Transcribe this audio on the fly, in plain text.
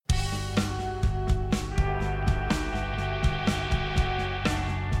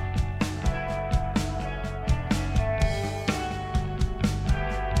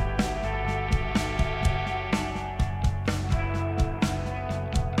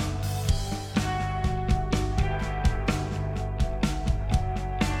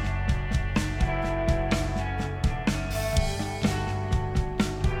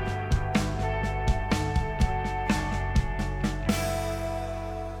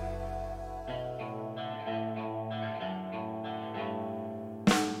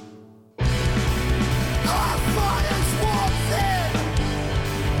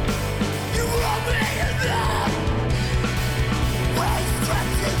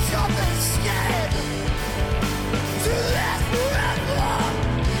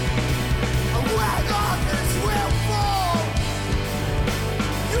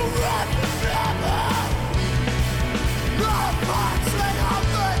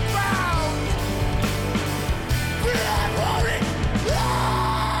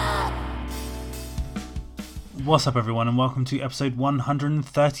What's up, everyone, and welcome to episode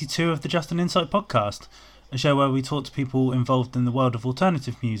 132 of the Just an Insight podcast, a show where we talk to people involved in the world of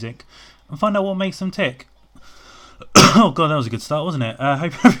alternative music and find out what makes them tick. Oh god, that was a good start, wasn't it?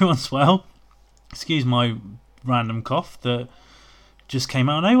 Hope everyone's well. Excuse my random cough that just came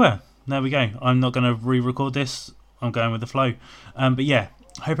out of nowhere. There we go. I'm not going to re-record this. I'm going with the flow. But yeah,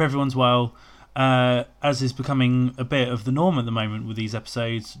 hope everyone's well. As is becoming a bit of the norm at the moment with these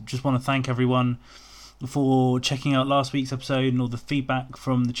episodes, just want to thank everyone for checking out last week's episode and all the feedback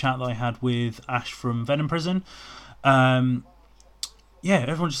from the chat that I had with Ash from Venom Prison. Yeah,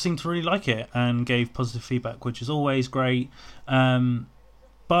 everyone just seemed to really like it and gave positive feedback, which is always great.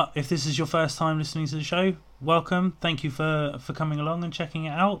 But if this is your first time listening to the show, welcome. Thank you for coming along and checking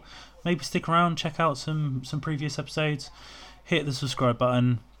it out. Maybe stick around, check out some previous episodes, hit the subscribe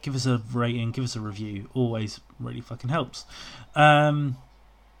button, give us a rating, give us a review. Always really fucking helps.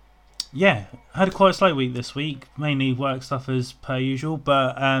 Yeah, I had quite a slow week this week, mainly work stuff as per usual,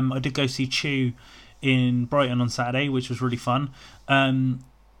 but I did go see Chew in Brighton on Saturday, which was really fun.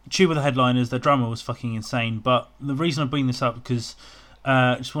 Chew were the headliners, their drummer was fucking insane, but the reason I bring this up because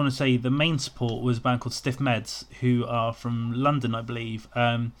I just want to say the main support was a band called Stiff Meds, who are from London, I believe,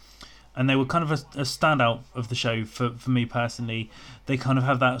 and they were kind of a standout of the show for me personally. They kind of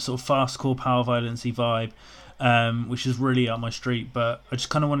have that sort of fastcore power violence-y vibe, which is really up my street, but I just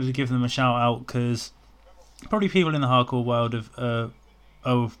kind of wanted to give them a shout out because probably people in the hardcore world are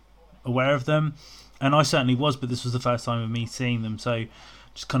aware of them, and I certainly was, but this was the first time of me seeing them, so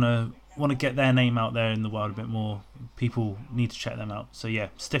just kind of want to get their name out there in the world a bit more. People need to check them out. So yeah,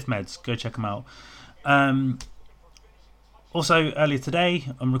 Stiff Meds, go check them out. Also, earlier today,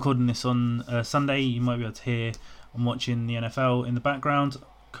 I'm recording this on Sunday, you might be able to hear I'm watching the NFL in the background,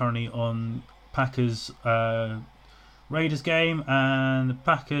 currently on Packers Raiders game, and the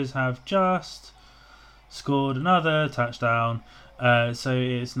Packers have just scored another touchdown, so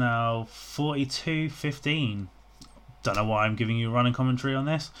it's now 42-15. Don't know why I'm giving you a running commentary on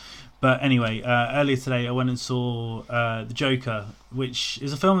this, but anyway, earlier today I went and saw The Joker, which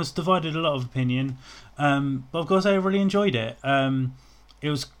is a film that's divided a lot of opinion, but I've got to say I really enjoyed it. It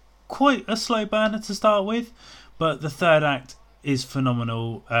was quite a slow burner to start with, but the third act is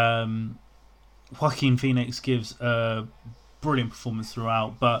phenomenal. Joaquin Phoenix gives a brilliant performance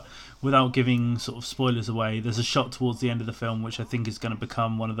throughout, but without giving sort of spoilers away, there's a shot towards the end of the film which I think is going to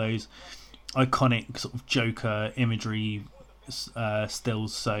become one of those iconic sort of Joker imagery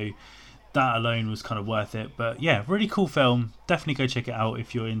stills, so that alone was kind of worth it. But yeah, really cool film, definitely go check it out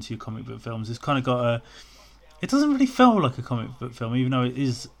if you're into comic book films. It's kind of got it doesn't really feel like a comic book film, even though it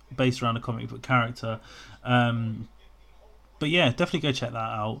is based around a comic book character, but yeah, definitely go check that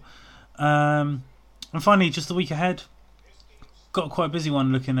out. And finally, just the week ahead, got quite a busy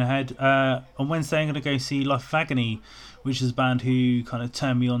one looking ahead. On Wednesday I'm going to go see Life of Agony, which is a band who kind of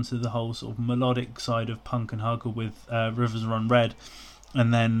turned me on to the whole sort of melodic side of punk and hardcore with Rivers Run Red,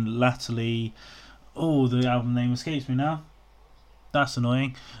 and then latterly, the album name escapes me now, that's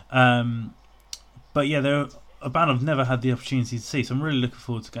annoying, but yeah, they're a band I've never had the opportunity to see, so I'm really looking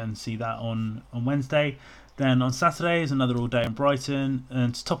forward to going and see that on Wednesday. Then on Saturday is another all day in Brighton,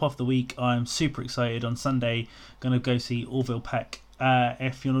 and to top off the week I'm super excited. On Sunday going to go see Orville Peck.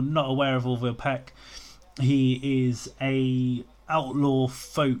 If you're not aware of Orville Peck, he is a outlaw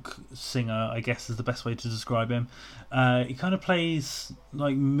folk singer, I guess is the best way to describe him. He kind of plays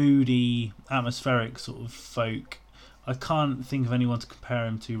like moody, atmospheric sort of folk. I can't think of anyone to compare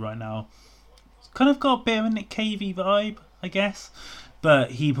him to right now. It's kind of got a bit of a Nick Cavey vibe, I guess,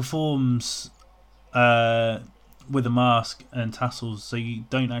 but he performs with a mask and tassels, so you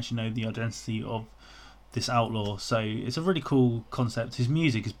don't actually know the identity of this outlaw, so it's a really cool concept. His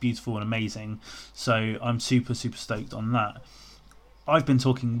music is beautiful and amazing, so I'm super stoked on that. I've been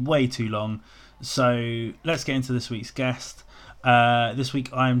talking way too long, so let's get into this week's guest. This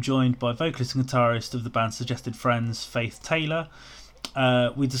week I am joined by vocalist and guitarist of the band Suggested Friends, Faith Taylor.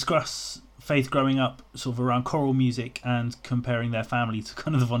 We discuss Faith growing up sort of around choral music and comparing their family to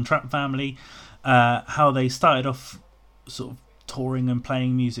kind of the Von Trapp family, how they started off sort of touring and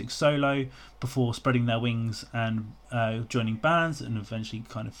playing music solo before spreading their wings and joining bands and eventually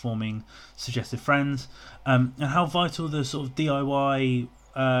kind of forming Suggested Friends, and how vital the sort of DIY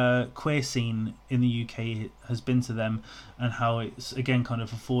queer scene in the UK has been to them, and how it's again kind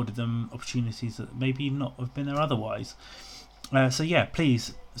of afforded them opportunities that maybe not have been there otherwise. So yeah,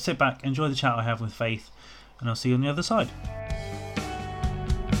 please sit back, enjoy the chat I have with Faith, and I'll see you on the other side.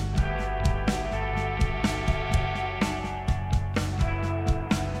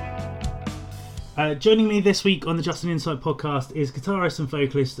 Joining me this week on the Justin Insight podcast is guitarist and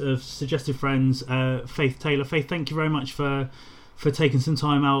vocalist of Suggestive Friends, Faith Taylor. Faith, thank you very much for taking some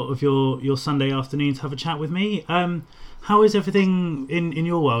time out of your Sunday afternoon to have a chat with me. How is everything in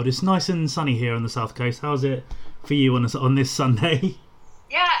your world? It's nice and sunny here on the South Coast. How's it for you on this Sunday?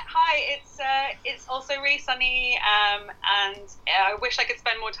 Yeah, hi. It's also really sunny, and I wish I could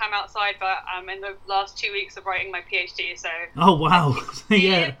spend more time outside, but I'm in the last 2 weeks of writing my PhD, so. Oh wow!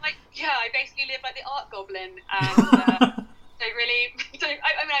 Yeah. I basically live like the art goblin, and don't really.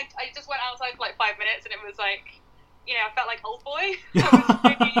 I just went outside for like 5 minutes, and it was like, I felt like old boy.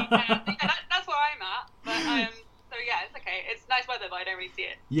 That's where I'm at. But so yeah, it's okay. It's nice weather, but I don't really see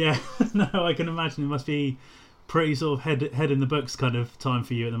it. Yeah, no, I can imagine it must be pretty sort of head in the books kind of time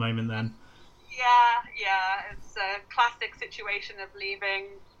for you at the moment then. Yeah, it's a classic situation of leaving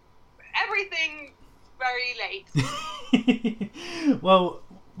everything very late. Well,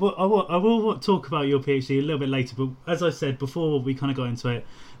 I will talk about your PhD a little bit later, but as I said before we kind of got into it,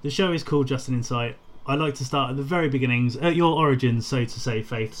 the show is called Justin Insight. I like to start at the very beginnings, at your origins, so to say,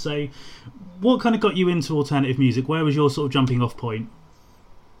 Faith. So what kind of got you into alternative music? Where was your sort of jumping off point?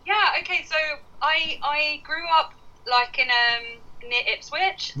 Yeah, okay, so I grew up like in near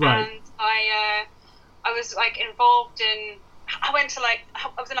Ipswich, right. And I was like involved in. I was in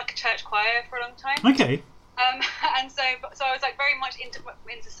like a church choir for a long time. Okay. And so I was like very much into.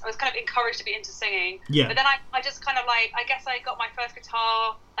 I was kind of encouraged to be into singing. Yeah. But then I just kind of like, I guess I got my first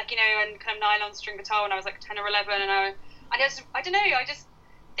guitar, and kind of nylon string guitar when I was like 10 or 11, and I don't know, I just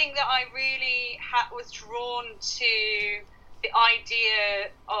think that I really was drawn to the idea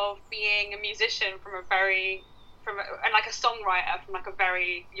of being a musician and like a songwriter from like a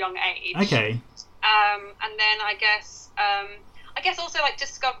very young age. Okay. And then I guess also like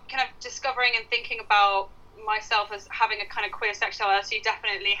discovering and thinking about myself as having a kind of queer sexuality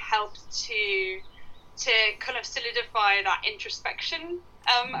definitely helped to kind of solidify that introspection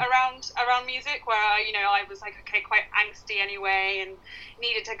around music, where I was like, okay, quite angsty anyway, and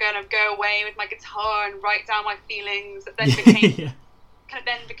needed to kind of go away with my guitar and write down my feelings that then became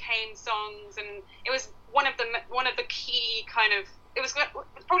became songs. And it was one of the key kind of, it was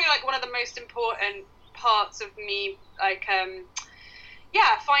probably like one of the most important parts of me, like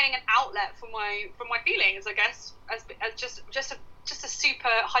finding an outlet for my feelings, I guess, as just a super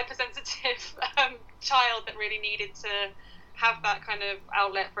hypersensitive child that really needed to have that kind of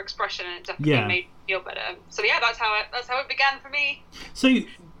outlet for expression, and it definitely made me feel better. So yeah, that's how it began for me. So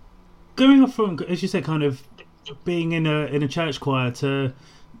going off from, as you said, kind of being in a church choir to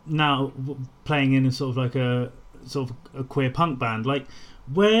now playing in a sort of a queer punk band, like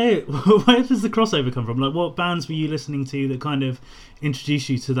where does the crossover come from? Like, what bands were you listening to that kind of introduced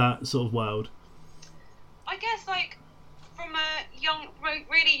you to that sort of world? I guess like from a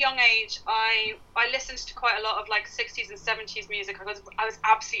really young age, I listened to quite a lot of like 60s and 70s music. I was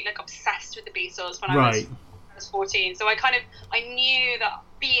absolutely like obsessed with the Beatles when I was 14. So I knew that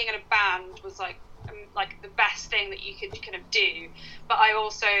being in a band was like the best thing that you could kind of do. But I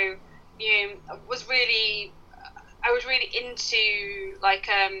also was really into like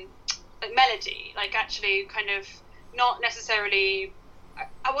melody, like actually kind of not necessarily.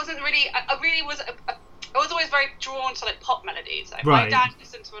 I was always very drawn to like pop melodies. Like, my dad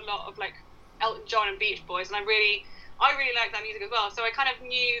listened to a lot of like Elton John and Beach Boys, and I really liked that music as well. So I kind of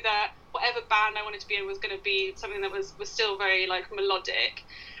knew that whatever band I wanted to be in was going to be something that was still very like melodic,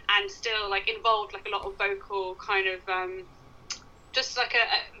 and still like involved like a lot of vocal kind of just like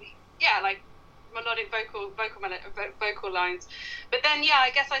like melodic vocal lines. But then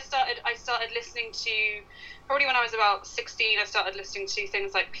I guess I started listening to, probably when I was about 16, I started listening to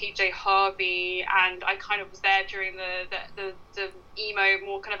things like PJ Harvey, and I kind of was there during the emo,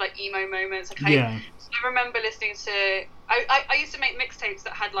 more kind of like emo moments. I remember listening to, I used to make mixtapes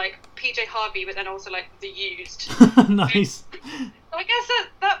that had like PJ Harvey, but then also like The Used. Nice. So I guess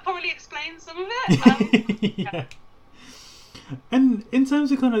that probably explains some of it. Yeah. And in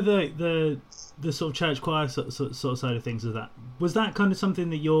terms of kind of the sort of church choir sort of side of things, was that kind of something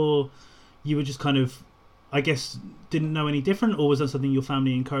that you were just kind of, I guess, didn't know any different, or was that something your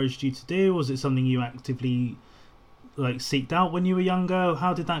family encouraged you to do? Or was it something you actively like seeked out when you were younger?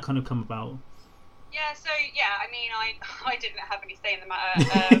 How did that kind of come about? Yeah, so I mean, I didn't have any say in the matter.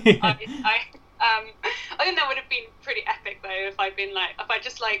 I think that would have been pretty epic though if I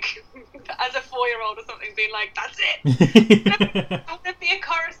just like as a 4-year-old or something being like, that's it. I'm gonna be a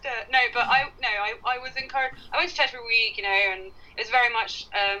chorister. No, but I was encouraged. I went to church every week, and it's very much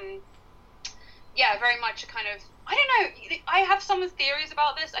very much a kind of, I don't know, I have some theories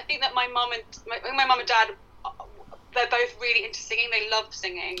about this. I think that my mum and dad, they're both really into singing. They love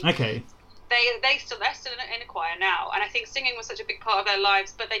singing. Okay. they're still in a choir now, and I think singing was such a big part of their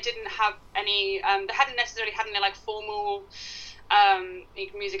lives, but they didn't have any they hadn't necessarily had any like formal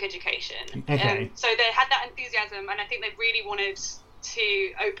music education. Okay. So they had that enthusiasm, and I think they really wanted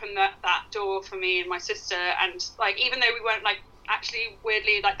to open that door for me and my sister. And like, even though we weren't like actually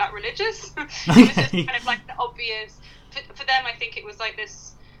weirdly like that religious, it was just kind of like the obvious for them. I think it was like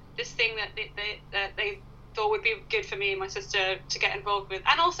this thing that they thought would be good for me and my sister to get involved with.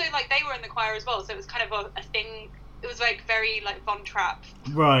 And also like they were in the choir as well, so it was kind of a thing. It was like very like Von Trapp.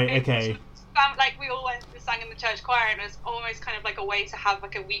 Right. Okay. Like we all went and sang in the church choir, and it was almost kind of like a way to have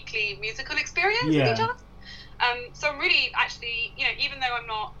like a weekly musical experience with each other. So I'm really actually, even though I'm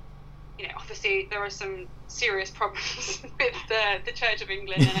not, obviously there are some serious problems with the Church of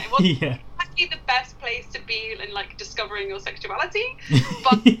England, and it wasn't actually the best place to be in like discovering your sexuality,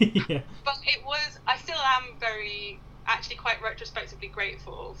 but but it was. I still am actually quite retrospectively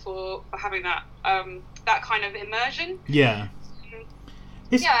grateful for having that that kind of immersion. Yeah.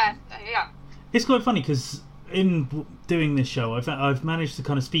 It's quite funny because in doing this show, I've managed to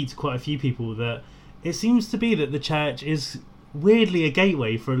kind of speak to quite a few people that it seems to be that the church is weirdly a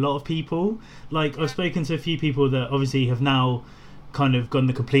gateway for a lot of people. Like I've spoken to a few people that obviously have now kind of gone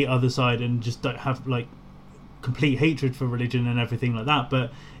the complete other side and just don't have like complete hatred for religion and everything like that,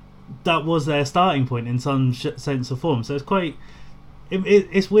 but that was their starting point in some sense or form. So it's quite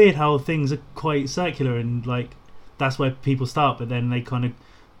it's weird how things are quite circular, and like that's where people start, but then they kind of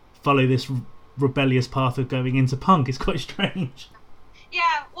follow this rebellious path of going into punk. It's quite strange.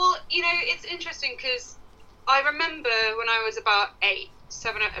 Yeah, well, it's interesting because I remember when I was about 8,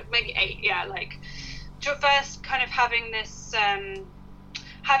 7, maybe 8, like first kind of having this kind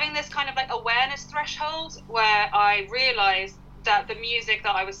of like awareness threshold where I realised that the music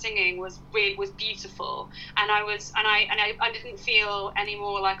that I was singing was beautiful, and I didn't feel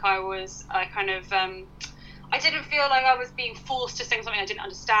anymore like I was I didn't feel like I was being forced to sing something I didn't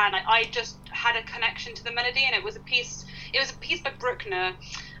understand. I just had a connection to the melody, and it was a piece by Bruckner.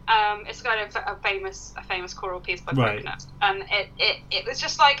 It's kind of a famous choral piece by Bruckner. And it was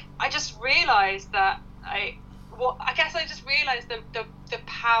just like, I just realised that I just realised the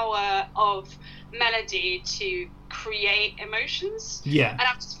power of melody to create emotions. Yeah. And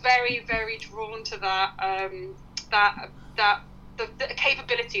I'm just very, very drawn to that the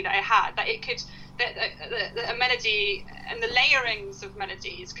capability that I had, that it could, that a melody and the layerings of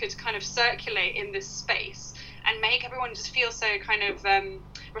melodies could kind of circulate in this space and make everyone just feel so kind of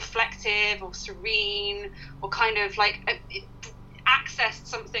reflective or serene, or kind of like accessed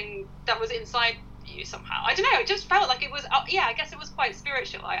something that was inside you somehow. I don't know, it just felt like it was I guess it was quite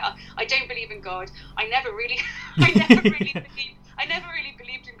spiritual. I don't believe in God. I never really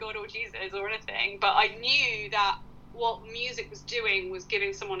believed in God or Jesus or anything, but I knew that what music was doing was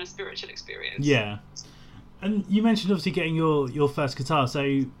giving someone a spiritual experience. Yeah. And you mentioned obviously getting your first guitar,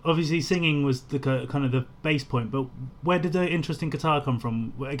 so obviously singing was the kind of the base point, but where did the interest in guitar come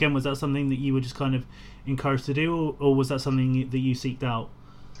from? Again, was that something that you were just kind of encouraged to do, or was that something that you seeked out?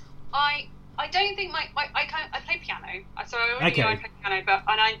 I don't think I play piano, so I already knew I played piano,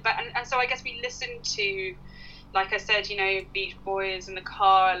 and so I guess we listened to, like I said, Beach Boys in the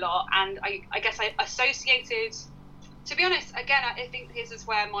car a lot, and I guess I associated. To be honest, again, I think this is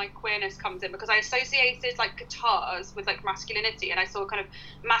where my queerness comes in, because I associated like guitars with like masculinity, and I saw kind of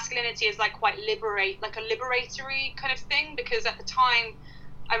masculinity as like quite a liberatory kind of thing, because at the time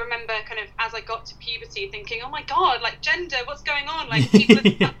I remember kind of as I got to puberty thinking, oh my god, like gender, what's going on? Like people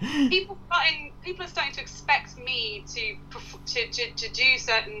are starting to expect me to do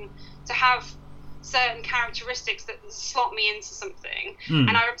to have certain characteristics that slot me into something.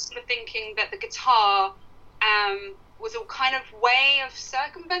 And I remember thinking that the guitar was a kind of way of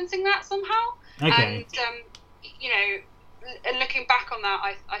circumventing that somehow. Okay. And and looking back on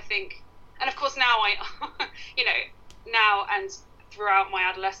that, I think, and of course now now and throughout my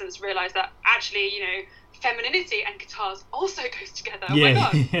adolescence realised that actually femininity and guitars also goes together. Oh my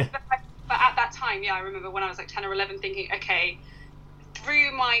god. Yeah. But at that time, I remember when I was like 10 or 11 thinking, okay,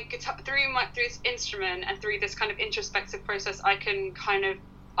 through my guitar, through this instrument and through this kind of introspective process, I can kind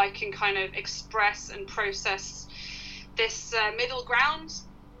of express and process this middle ground,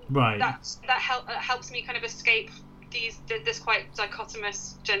 right? That helps me kind of escape this quite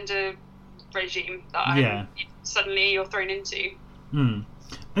dichotomous gender regime that suddenly you're thrown into.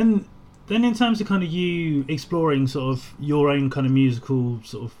 And then in terms of kind of you exploring sort of your own kind of musical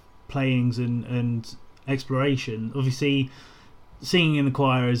sort of playings and exploration, obviously singing in the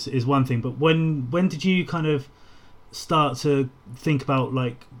choir is one thing, but when did you kind of start to think about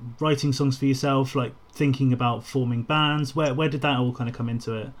like writing songs for yourself, like thinking about forming bands? Where did that all kind of come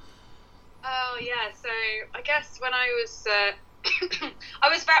into it? yeah. So I guess when I was, I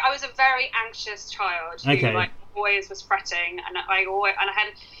was a very anxious child who Okay. like always was fretting, and I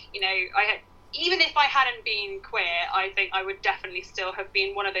had, even if I hadn't been queer, I think I would definitely still have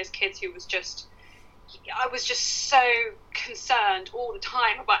been one of those kids who was just. I was just so concerned all the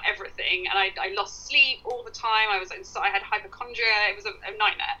time about everything, and I lost sleep all the time. I had hypochondria. It was a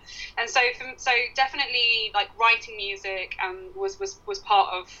nightmare, and so definitely like writing music was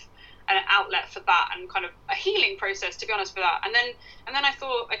part of an outlet for that, and kind of a healing process, to be honest, for that. And then I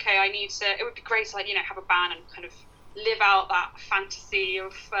thought, okay, it would be great to have a band and kind of live out that fantasy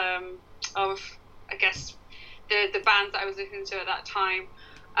of I guess the bands that I was listening to at that time,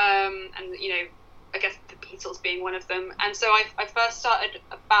 and I guess the Beatles being one of them. And so I first started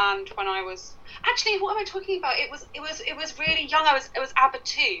a band when I was, actually, what am I talking about? It was really young. It was ABBA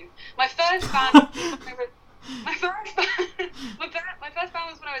 2. My first band my first band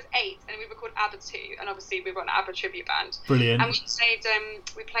was when I was 8, and we were called ABBA 2, and obviously we were an ABBA tribute band. Brilliant. And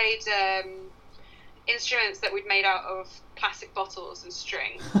we played instruments that we'd made out of plastic bottles and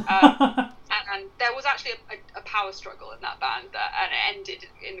string. And there was actually a power struggle in that band, and it ended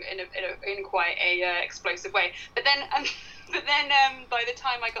in quite a explosive way. But then by the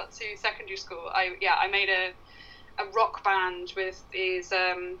time I got to secondary school, I made a rock band with these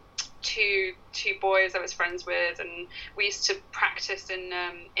two boys I was friends with, and we used to practice in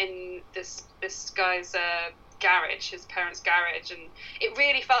this guy's garage, his parents' garage, and it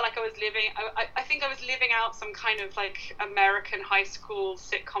really felt like I was living. I think I was living out some kind of like American high school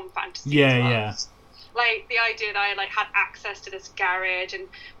sitcom fantasy. Yeah. Like the idea that I like had access to this garage, and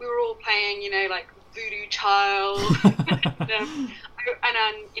we were all playing, like Voodoo Child, and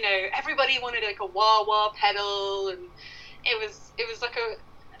everybody wanted like a wah wah pedal, and it was like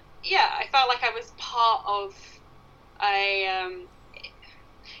I felt like I was part of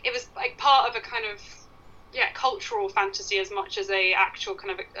it was like part of a kind of cultural fantasy as much as a actual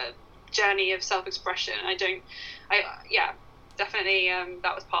kind of a journey of self-expression. Definitely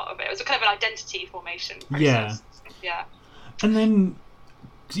that was part of it. It was a kind of an identity formation process. Yeah. And then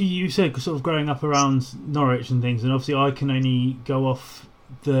you said sort of growing up around Norwich and things, and obviously I can only go off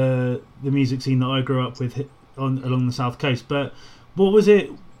the music scene that I grew up with along the south coast, but what was it?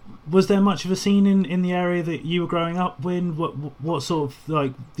 Was there much of a scene in the area that you were growing up in? What sort of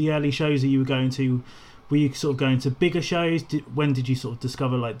like the early shows that you were going to? Were you sort of going to bigger shows? When did you sort of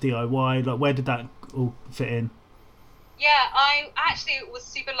discover like DIY? Like where did that all fit in? Yeah, I actually was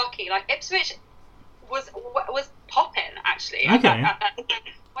super lucky. Like Ipswich was popping actually. Okay.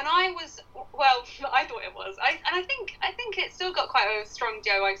 When I was, well, I thought it was. I think it still got quite a strong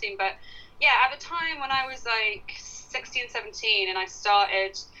DIY scene. But yeah, at the time when I was like 16, 17, and I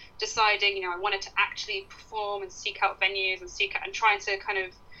started deciding, I wanted to actually perform and seek out venues and trying to kind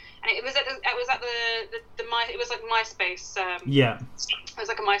of. And it was like MySpace. It was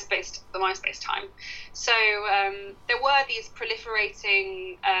like the MySpace time. So there were these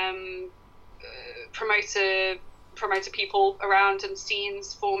proliferating promoter people around, and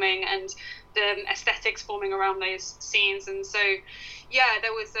scenes forming, and the aesthetics forming around those scenes. And so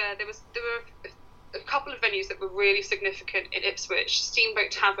there were a couple of venues that were really significant in Ipswich. Steamboat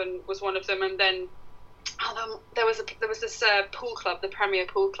Tavern was one of them, and then. There was this pool club, the Premier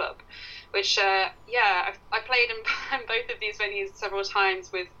Pool Club, which I played in both of these venues several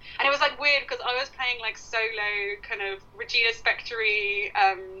times with, and it was like weird because I was playing like solo kind of Regina Spektor-y,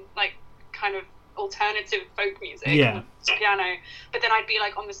 like kind of alternative folk music on the piano, but then I'd be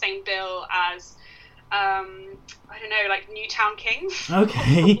like on the same bill as I don't know, like Newtown Kings.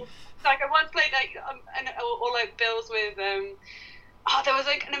 Okay. Like I once played like or like bills with there was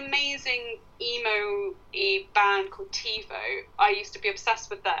like an amazing emo-y band called TiVo. I used to be obsessed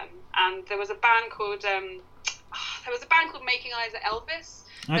with them, and there was a band called Making Eyes at Elvis.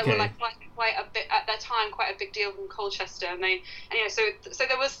 Okay. They were like quite a bit at that time, quite a big deal in Colchester, so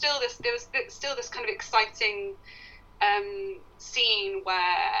there was still this kind of exciting scene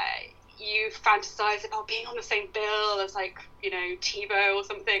where you fantasize about being on the same bill as like TiVo or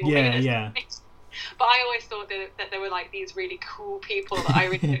something. Yeah. But I always thought that there were like these really cool people that I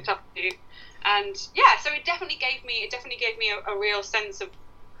really looked up to, and so it definitely gave me a real sense of.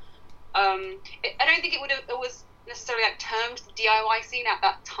 I don't think it was necessarily like termed the DIY scene at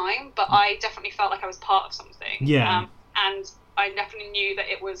that time, but I definitely felt like I was part of something. Yeah. And I definitely knew that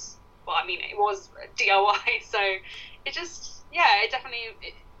it was. Well, I mean, it was DIY, so it just I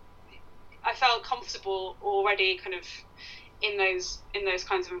felt comfortable already, kind of. In those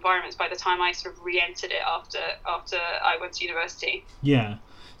kinds of environments by the time I sort of re-entered it after I went to university. Yeah.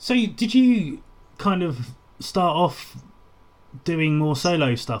 So did you kind of start off doing more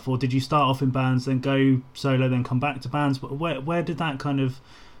solo stuff, or did you start off in bands, then go solo, then come back to bands? But where did that kind of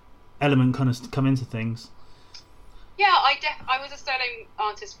element kind of come into things? Yeah, I was a solo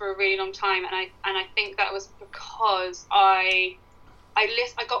artist for a really long time, and I think that was because I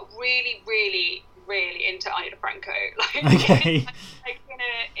got really, really, really into Ani DiFranco, Okay. like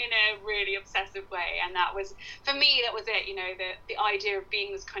in a really obsessive way, and that was, for me, that was it. You know, the idea of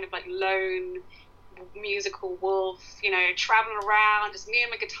being this kind of like lone musical wolf, you know, traveling around, just me and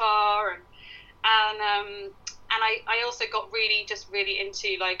my guitar, and I also got really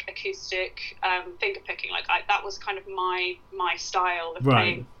into like acoustic finger picking. Like that was kind of my style of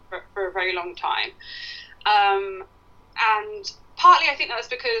playing for a very long time. And partly I think that was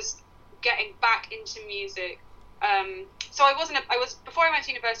because getting back into music. So I was before I went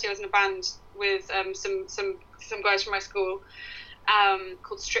to university, I was in a band with some guys from my school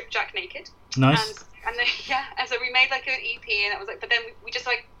called Strip Jack Naked. Nice. And then, and so we made like an EP, and that was like, but then we just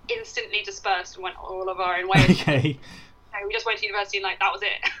like instantly dispersed and went all of our own ways. Okay. So we just went to university, and like that was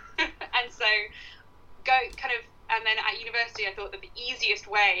it. And so and then at university, I thought that the easiest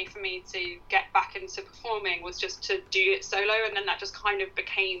way for me to get back into performing was just to do it solo, and then that just kind of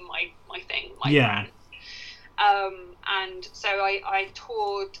became my thing, my brand. And so I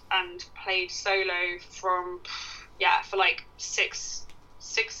toured and played solo for like 6-7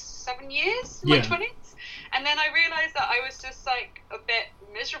 years in my 20s, and then I realized that I was just like a bit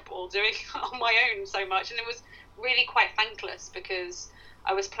miserable doing it on my own so much, and it was really quite thankless because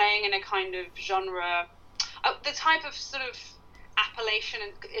I was playing in a kind of genre, the type of sort of Appalachian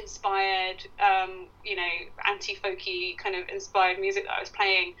inspired, anti-folky kind of inspired music that I was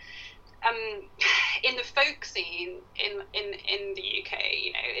playing. In the folk scene in the UK,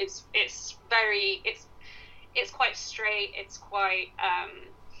 you know, it's quite straight. It's quite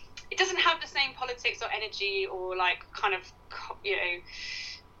it doesn't have the same politics or energy or like kind of, you know,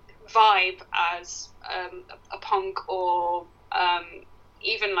 vibe as a punk or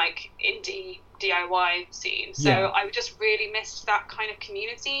even like indie DIY scene. So I just really missed that kind of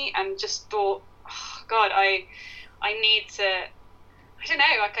community, and just thought, oh, God, I need to. I don't know,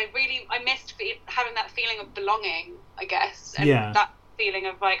 like I missed having that feeling of belonging, I guess, and that feeling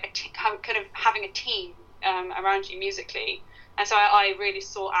of like kind of having a team around you musically. And so I really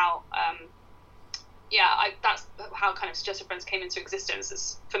sought out, that's how kind of Suggestive Friends came into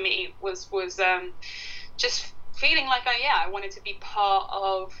existence. For me, was just feeling like I wanted to be part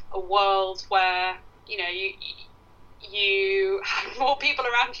of a world where, you know, you have more people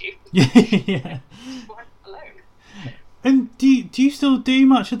around you. Yeah. You weren't alone. And do you still do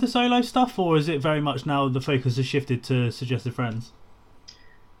much of the solo stuff, or is it very much now the focus has shifted to Suggestive Friends?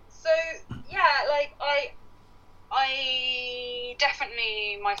 So like I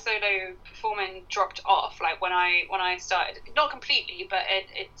definitely, my solo performing dropped off. Like when I started, not completely, but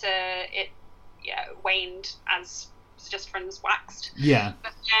it waned as Suggestive Friends waxed. Yeah.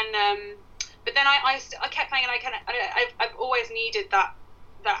 But then I kept playing, and I've always needed that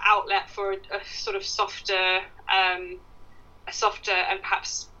outlet for a sort of softer and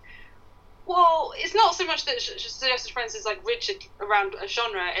perhaps, well, it's not so much that Suggestive Friends is like rigid around a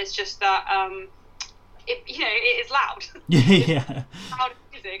genre. It's just that it is loud. Yeah. Loud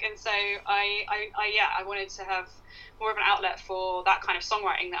music, and so I wanted to have more of an outlet for that kind of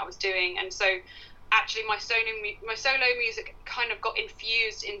songwriting that I was doing, and so actually my solo music kind of got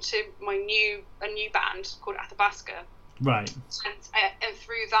infused into a new band called Athabasca. Right. And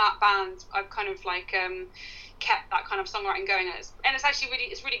through that band, I've kind of like kept that kind of songwriting going, and it's actually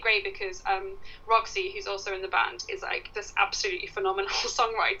really great because Roxy, who's also in the band, is like this absolutely phenomenal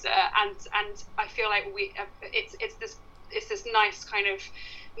songwriter, and I feel like it's this nice kind of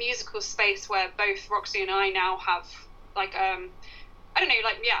musical space where both Roxy and I now have like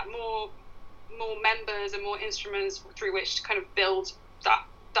more members and more instruments through which to kind of build that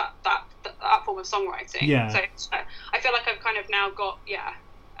form of songwriting. Yeah. So I feel like I've kind of now got an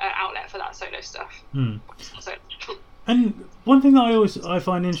outlet for that solo stuff. So. And one thing that I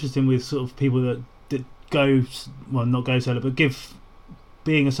find interesting with sort of people that go, well, not go solo, but give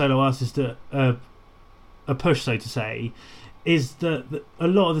being a solo artist a push, so to say, is that a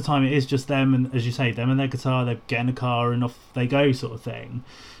lot of the time it is just them, and as you say, them and their guitar, they get in a car and off they go, sort of thing.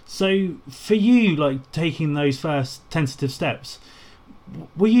 So for you, like taking those first tentative steps,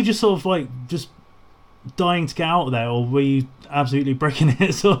 were you just sort of like just dying to get out there, or were you absolutely breaking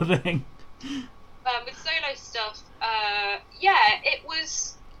it, sort of thing? With solo stuff, it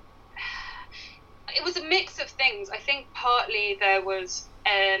was a mix of things. I think partly there was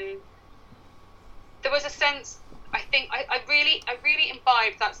a sense think I really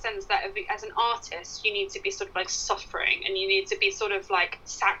imbibe that sense that as an artist you need to be sort of like suffering, and you need to be sort of like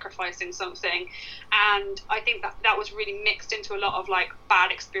sacrificing something, and I think that was really mixed into a lot of like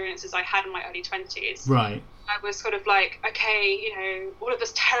bad experiences I had in my early 20s. Right. I was sort of like, okay, you know, all of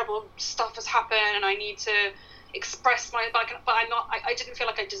this terrible stuff has happened and I need to express my, but I didn't feel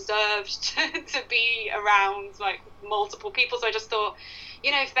like I deserved to be around like multiple people. So I just thought,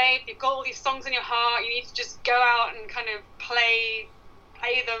 you know, Faith, you've got all these songs in your heart, you need to just go out and kind of play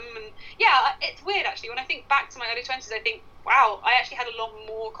them. And yeah, it's weird actually. When I think back to my early 20s, I think, wow, I actually had a lot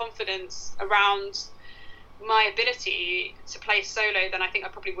more confidence around my ability to play solo than I think I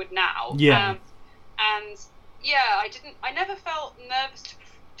probably would now. Yeah. And yeah, I never felt nervous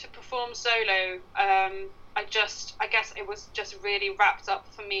to perform solo. I guess it was just really wrapped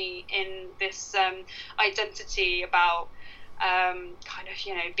up for me in this identity about kind of,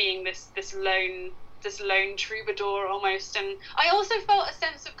 you know, being this lone troubadour almost. And I also felt a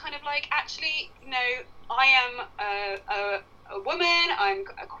sense of kind of like, actually, you know, I am a woman, I'm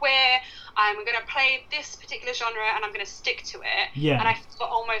a queer, I'm going to play this particular genre and I'm going to stick to it. Yeah. And I felt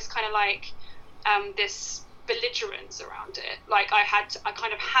almost kind of like this belligerence around it. Like I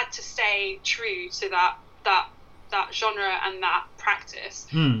kind of had to stay true to that genre and that practice,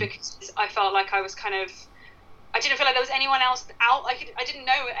 because I felt like I was kind of, I didn't feel like there was anyone else out. I didn't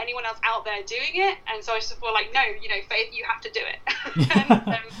know anyone else out there doing it, and so I just felt like, no, you know, Faith, you have to do it.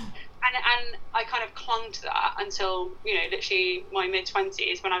 and I kind of clung to that until, you know, literally my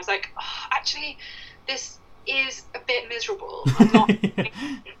mid-20s, when I was like, oh, actually, this is a bit miserable. I'm not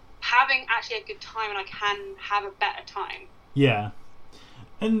having actually a good time, and I can have a better time. Yeah.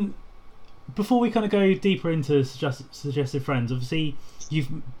 And before we kind of go deeper into Suggestive Friends, obviously you've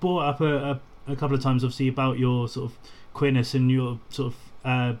brought up a couple of times, obviously, about your sort of queerness and your sort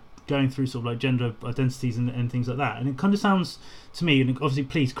of going through sort of like gender identities and things like that. And it kind of sounds to me, and obviously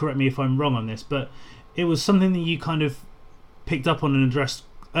please correct me if I'm wrong on this, but it was something that you kind of picked up on and addressed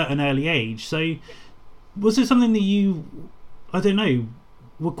at an early age. So was it something that you, I don't know,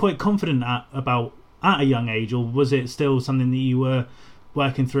 were quite confident about at a young age, or was it still something that you were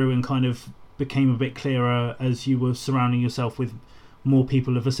working through and kind of became a bit clearer as you were surrounding yourself with more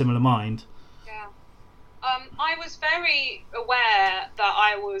people of a similar mind? Yeah. I was very aware that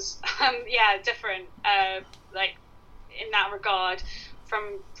I was different, like in that regard,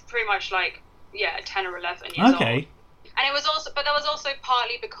 from pretty much like 10 or 11 years old. And it was also, but that was also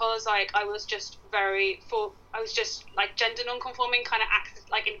partly because like I was just like gender non-conforming, kind of acted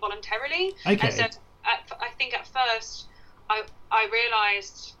like involuntarily. And so I think at first I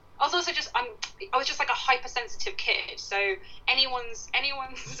realized I was also just I was just like a hypersensitive kid, so anyone's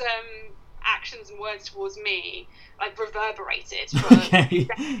actions and words towards me like reverberated.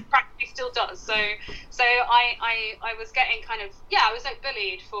 Practically still does. So I was getting kind of I was like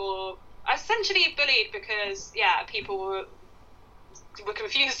bullied for. I was essentially bullied because people were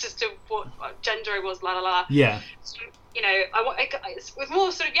confused as to what gender it was, Yeah. So, you know, it was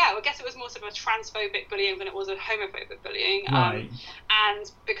more sort of I guess it was more sort of a transphobic bullying than it was a homophobic bullying. Right.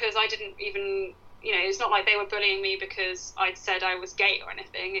 And because I didn't even, you know, it's not like they were bullying me because I'd said I was gay or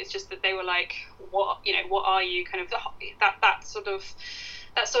anything. It's just that they were like, what are you? Kind of that sort of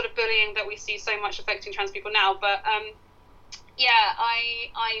bullying that we see so much affecting trans people now. But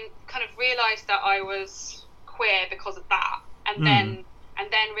I kind of realised that I was queer because of that, and then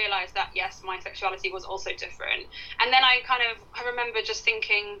realised that yes, my sexuality was also different. And then I remember just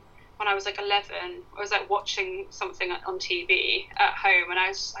thinking when I was like 11, I was like watching something on TV at home, and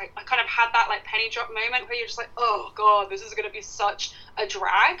I kind of had that like penny drop moment where you're just like, oh god, this is going to be such a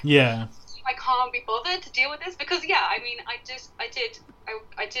drag. Yeah. I can't be bothered to deal with this because I mean I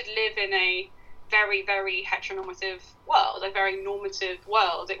did live in a very, very heteronormative world, a very normative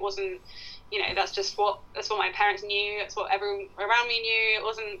world. It wasn't, you know, that's what my parents knew, that's what everyone around me knew. It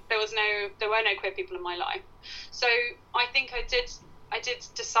wasn't, there were no queer people in my life. So I think I did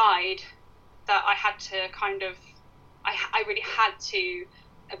decide that I had to kind of, I really had to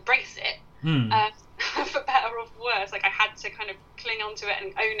embrace it, for better or for worse. Like I had to kind of cling onto it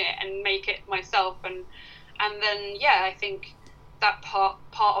and own it and make it myself. And then, I think that part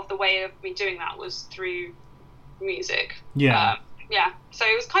of the way of me doing that was through music. So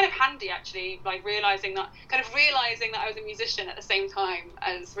it was kind of handy actually, like realizing that I was a musician at the same time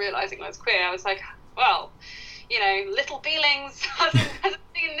as realizing I was queer. I was like, well, you know, Little Feelings hasn't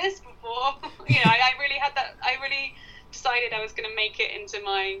seen this before. You know, I really decided I was going to make it into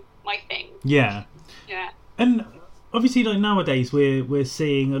my thing. Yeah. And obviously, like nowadays, we're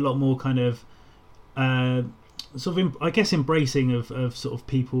seeing a lot more kind of sort of I guess embracing of sort of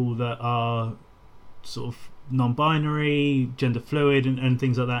people that are sort of non-binary, gender fluid, and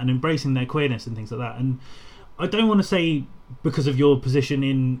things like that, and embracing their queerness and things like that. And I don't want to say because of your position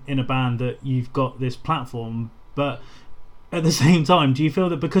in a band that you've got this platform, but at the same time, do you feel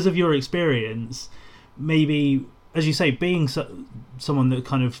that because of your experience, maybe, as you say, being someone that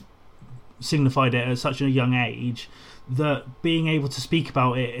kind of signified it at such a young age, that being able to speak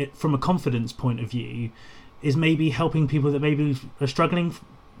about it from a confidence point of view is maybe helping people that maybe are struggling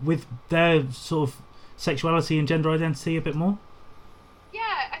with their sort of sexuality and gender identity a bit more? Yeah,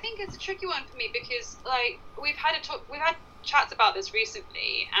 I think it's a tricky one for me because like we've had chats about this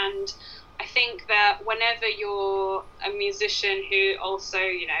recently, and I think that whenever you're a musician who also,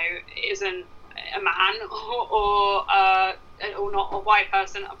 you know, isn't a man or not a white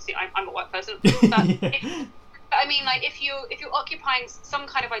person, obviously I'm a white person, but Yeah. I mean, like if you're occupying some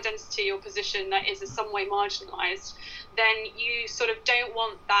kind of identity or position that is in some way marginalised, then you sort of don't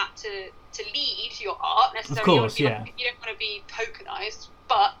want that to lead your art necessarily. Of course, you yeah. You don't want to be tokenised,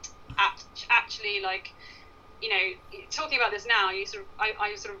 but actually, like, you know, talking about this now, I sort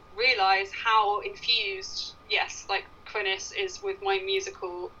of realise how infused, yes, like queerness is with my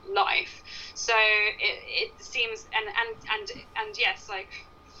musical life. So it seems, and yes, like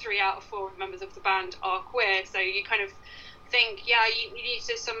 3 out of 4 members of the band are queer. So you kind of think, yeah, you need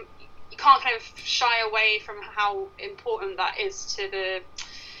to you can't kind of shy away from how important that is to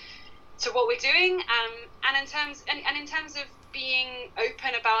what we're doing. And in terms of being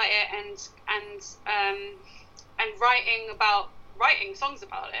open about it and writing songs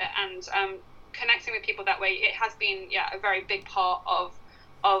about it and connecting with people that way, it has been a very big part of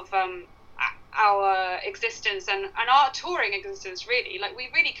our existence and our touring existence, really. Like, we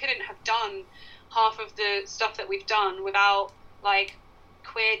really couldn't have done half of the stuff that we've done without like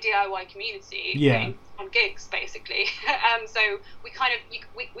queer DIY community putting on gigs, basically. So we kind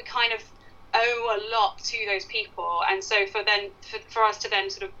of owe a lot to those people, and so for us to then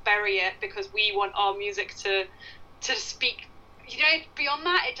sort of bury it because we want our music to speak, you know, beyond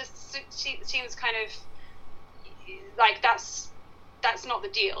that, it just seems kind of like that's not the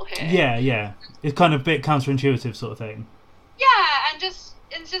deal here. Yeah, it's kind of a bit counterintuitive sort of thing. Yeah, and just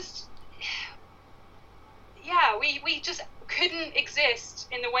we just couldn't exist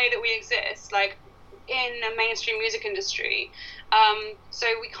in the way that we exist, like in a mainstream music industry. So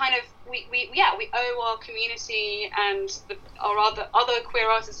we kind of we owe our community and our other queer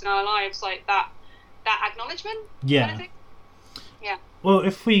artists in our lives like that acknowledgement. Yeah. Kind of thing. Yeah. Well,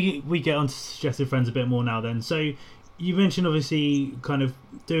 if we get on to Suggested Friends a bit more now, then. So you mentioned obviously kind of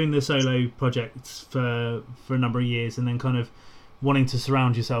doing the solo projects for a number of years, and then kind of wanting to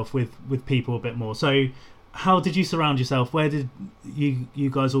surround yourself with people a bit more. So how did you surround yourself? Where did you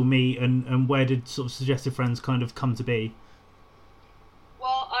guys all meet, and where did sort of Suggested Friends kind of come to be?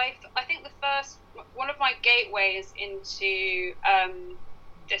 Well, I think one of my gateways into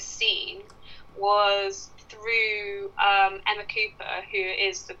this scene was through Emma Cooper, who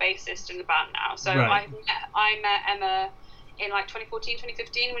is the bassist in the band now. So right. I met Emma in like 2014,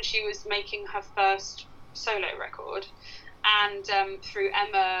 2015 when she was making her first solo record, and through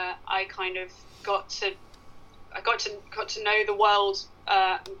Emma I kind of got to know the world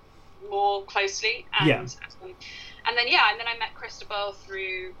more closely, and then I met Christabel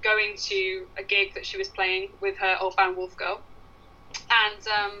through going to a gig that she was playing with her old band Wolf Girl,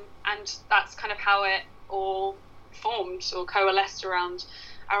 and that's kind of how it all formed or coalesced around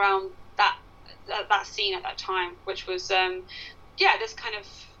that scene at that time, which was this kind of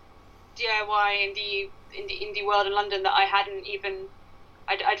DIY indie world in London that I hadn't even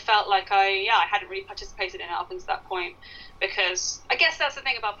I'd felt like I hadn't really participated in it up until that point, because I guess that's the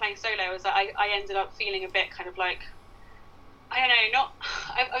thing about playing solo, is that I ended up feeling a bit kind of like, I don't know,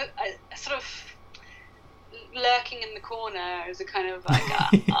 I sort of lurking in the corner as a kind of like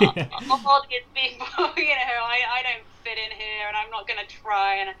audience people, you know, I don't fit in here and I'm not going to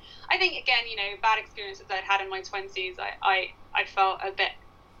try. And I think, again, you know, bad experiences I'd had in my 20s, I felt a bit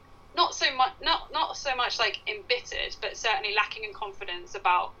not so much like embittered, but certainly lacking in confidence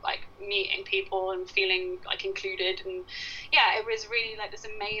about like meeting people and feeling like included. And it was really like this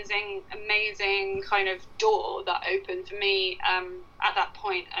amazing kind of door that opened for me at that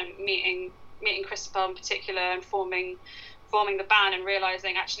point, and meeting Christabel in particular, and forming the band, and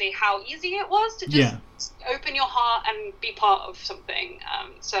realizing actually how easy it was to just open your heart and be part of something.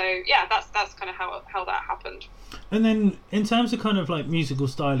 That's kind of how that happened. And then in terms of kind of like musical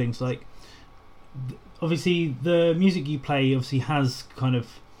stylings, like obviously the music you play obviously has kind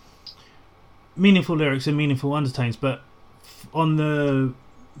of meaningful lyrics and meaningful undertones, but on the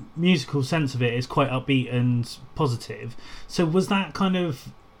musical sense of it, it's quite upbeat and positive. So was that kind of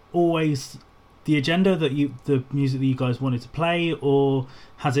always the agenda the music that you guys wanted to play, or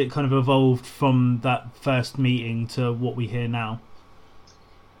has it kind of evolved from that first meeting to what we hear now?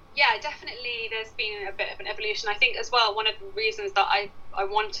 Yeah, definitely there's been a bit of an evolution. I think as well, one of the reasons that I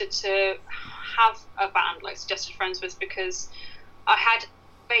wanted to have a band like Suggested Friends was because I had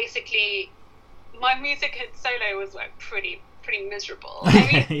basically, my music at solo was like pretty miserable.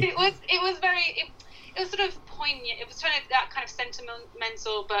 I mean, it was sort of poignant. It was kind of that kind of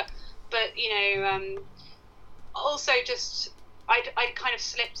sentimental, but also just I kind of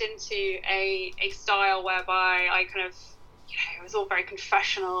slipped into a style whereby I kind of, it was all very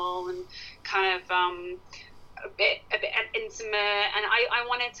confessional and kind of a bit intimate, and I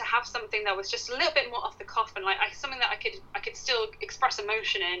wanted to have something that was just a little bit more off the cuff, and like something that I could still express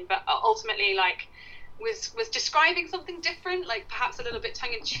emotion in, but ultimately like was describing something different, like perhaps a little bit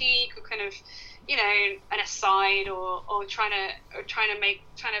tongue in cheek, or kind of, an aside, or trying to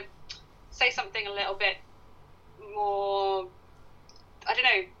say something a little bit more, I don't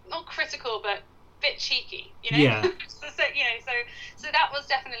know, not critical, but a bit cheeky, Yeah. so that was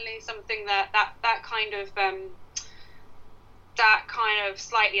definitely something that kind of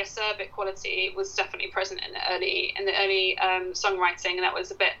slightly acerbic quality was definitely present in the early songwriting, and that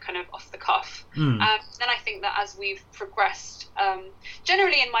was a bit kind of off the cuff. Then I think that as we've progressed,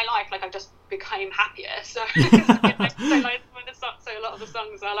 generally in my life, like I've just become happier. So so a lot of the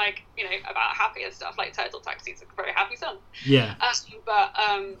songs are like, about happier stuff, like Turtle Taxi is a very happy song. Yeah. But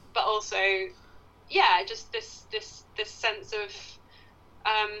also, yeah, just this sense of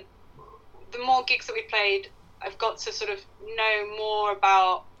the more gigs that we played, I've got to sort of know more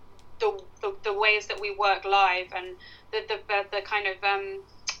about the ways that we work live, and the kind of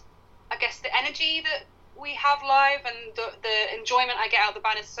I guess the energy that we have live, and the enjoyment I get out of the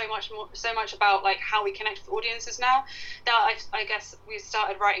band is so much about like how we connect with audiences now. That I guess we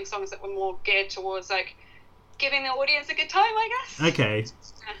started writing songs that were more geared towards like giving the audience a good time, I guess. Okay.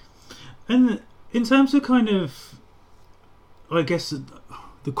 Yeah. And in terms of kind of, I guess,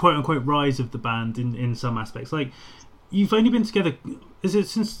 the quote-unquote rise of the band in some aspects, like, you've only been together, is it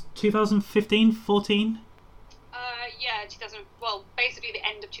since 2015, 14? Basically the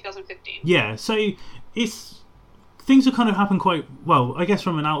end of 2015. Yeah, so things have kind of happened quite well, I guess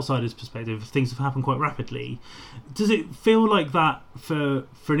from an outsider's perspective, things have happened quite rapidly. Does it feel like that for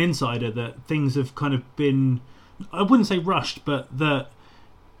an insider, that things have kind of been, I wouldn't say rushed, but that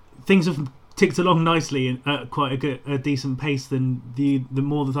things have ticked along nicely at quite a decent pace than the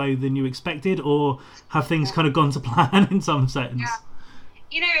more than you expected, or have things kind of gone to plan in some sense? Yeah.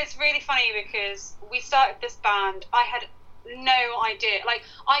 It's really funny because we started this band, I had no idea, like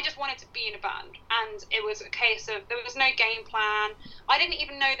I just wanted to be in a band, and it was a case of there was no game plan.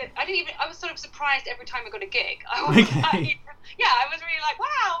 I was sort of surprised every time I got a gig. I was I was really like,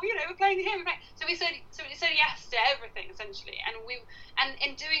 wow, we're playing here. So we said yes to everything essentially, and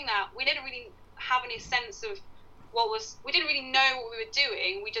in doing that, we didn't really have any sense of we didn't really know what we were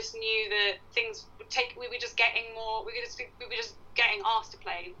doing. We just knew that things would take. We were just getting more. We were just getting asked to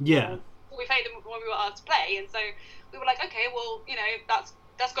play. Yeah. We played them when we were asked to play, and so we were like, okay, well, that's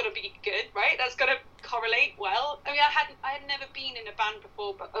got to be good, right? That's got to correlate well. I mean, I had never been in a band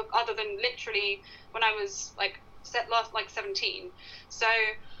before, but other than literally when I was like 17. So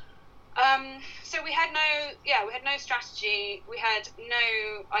we had no strategy. We had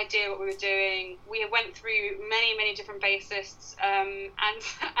no idea what we were doing. We went through many different bassists, and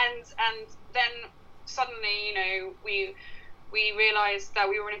then suddenly, we realised that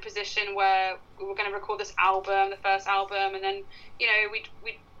we were in a position where we were going to record this album, the first album, and then we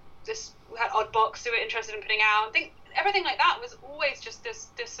had Oddbox who were interested in putting out. I think everything like that was always just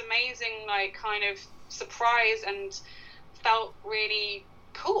this amazing like kind of surprise, and felt really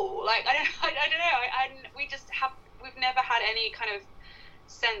cool. Like I don't know. We've never had any kind of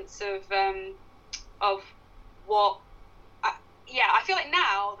sense of what. I feel like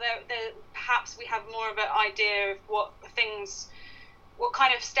now perhaps we have more of an idea of what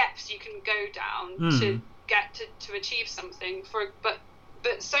kind of steps you can go down to get to achieve something. But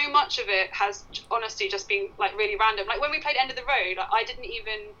so much of it has honestly just been like really random. Like when we played End of the Road, I didn't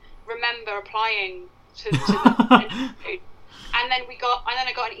even remember applying to the End of the Road. And then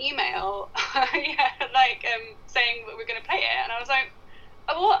I got an email, saying that we're going to play it, and I was like,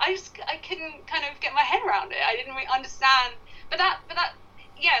 oh, well, I couldn't kind of get my head around it. I didn't really understand. But that,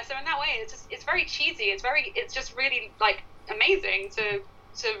 so in that way, it's very cheesy. It's just really like amazing to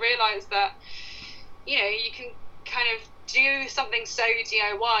realize that, you can kind of do something so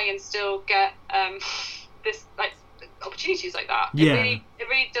DIY and still get this like opportunities like that. Yeah. It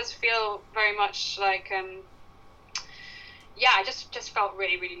really does feel very much like I just felt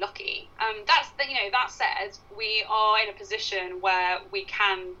really, really lucky. That said, we are in a position where we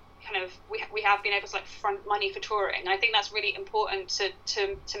can kind of we have been able to like front money for touring, and I think that's really important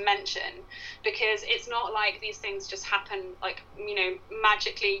to mention, because it's not like these things just happen like, you know,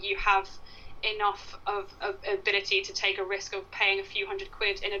 magically you have enough of ability to take a risk of paying a few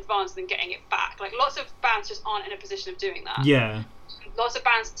 £100 in advance and then getting it back. Like, lots of bands just aren't in a position of doing that. Yeah. Lots of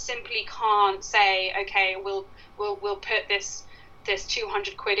bands simply can't say, okay, we'll put this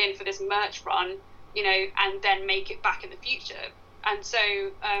 £200 in for this merch run, you know, and then make it back in the future. And so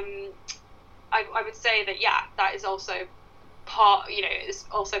I would say that, yeah, that is also part, you know, is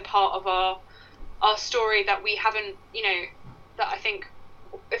also part of our story that we haven't, you know, that I think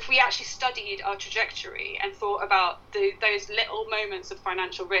if we actually studied our trajectory and thought about those little moments of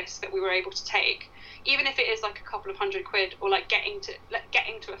financial risk that we were able to take, even if it is like a couple of £100 or like getting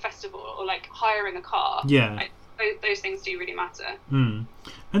to a festival or like hiring a car, yeah, like, those things do really matter. And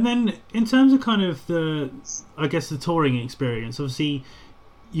then in terms of kind of the touring experience, obviously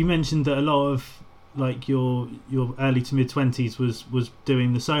you mentioned that a lot of like your early to mid 20s was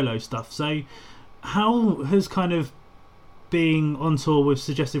doing the solo stuff. So how has kind of being on tour with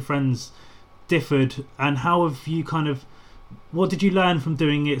Suggestive Friends differed, and how have you kind of, what did you learn from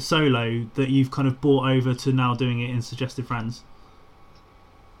doing it solo that you've kind of brought over to now doing it in Suggestive Friends?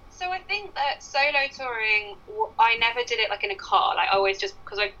 So I think that solo touring, I never did it like in a car. Like, I always just,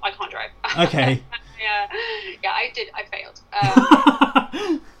 because I can't drive. Okay. yeah, I failed.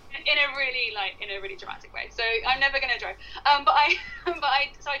 in a really dramatic way. So I'm never gonna drive. But I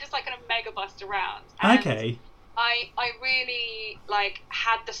just like kind of mega bust around. Okay. I really like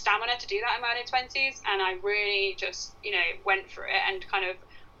had the stamina to do that in my early 20s, and I really just, you know, went for it and kind of,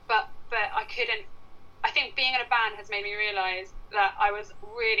 but I couldn't. I think being in a band has made me realise that I was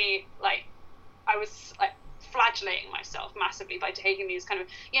really like flagellating myself massively by taking these kind of,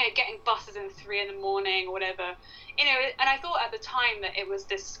 you know, getting buses in 3 a.m. or whatever, you know. And I thought at the time that it was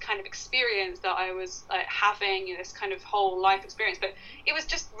this kind of experience that I was like having, you know, this kind of whole life experience, but it was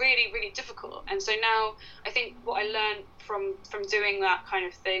just really, really difficult. And so now I think what I learned from doing that kind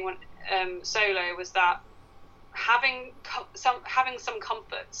of thing when solo was that having some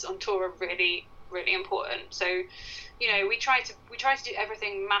comforts on tour are really, really important. So, you know, we try to do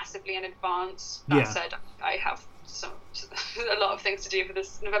everything massively in advance. That said, I have a lot of things to do for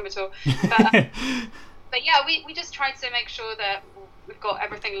this November tour, but yeah, we just try to make sure that we've got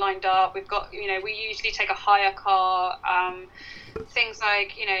everything lined up. We've got, you know, we usually take a hire car. Things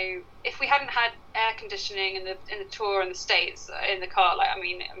like, you know, if we hadn't had air conditioning in the tour in the States in the car, like, I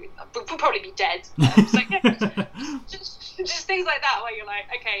mean we'd probably be dead. So yeah, just things like that, where you're like,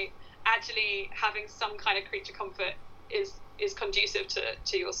 okay, actually having some kind of creature comfort is conducive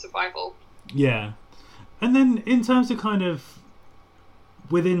to your survival. Yeah. And then in terms of kind of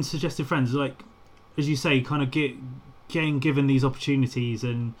within Suggestive Friends, like, as you say, kind of getting given these opportunities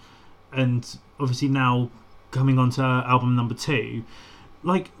and obviously now coming on to album number 2,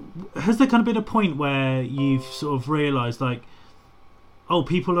 like, has there kind of been a point where you've sort of realised, like, oh,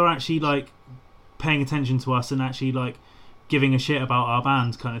 people are actually like paying attention to us and actually like giving a shit about our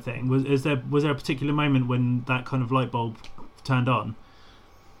band kind of thing? Was there a particular moment when that kind of light bulb turned on?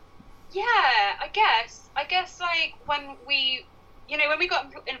 Yeah, I guess like when we, you know, when we got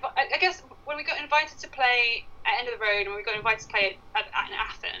invited to play at End of the Road, and when we got invited to play at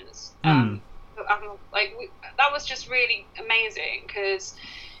Athens, that was just really amazing, because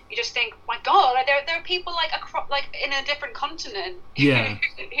you just think, my God, like, there are people like in a different continent who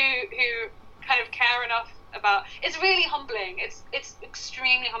kind of care enough about. It's really humbling. It's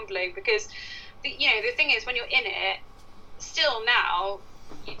extremely humbling, because the thing is, when you're in it, still now,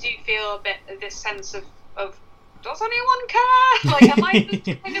 you do feel a bit of this sense of does anyone care? Like, am I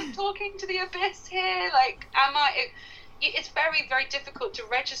just kind of talking to the abyss here? Like, am I? It's very, very difficult to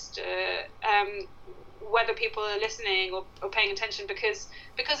register whether people are listening or paying attention, because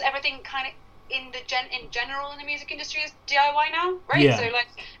everything kind of in general in the music industry is DIY now, right? Yeah. So like,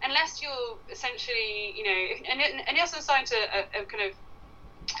 unless you're essentially, you know, and you're signed to a kind of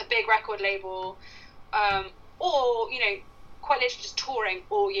a big record label, or, you know, quite literally just touring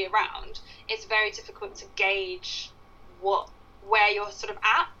all year round, it's very difficult to gauge where you're sort of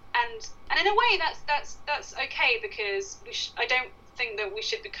at, and in a way that's okay, because I don't think that we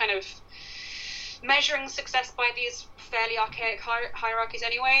should be kind of measuring success by these fairly archaic hierarchies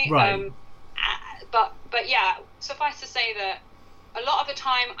anyway. Right. But yeah, suffice to say that a lot of the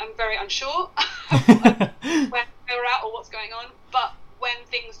time I'm very unsure of where we're at or what's going on. But when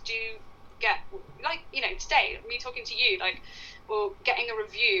things do get, like, you know, today, me talking to you, like, getting a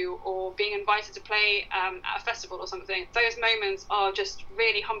review or being invited to play at a festival or something, those moments are just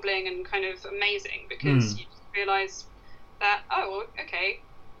really humbling and kind of amazing, because you realise that, oh, okay,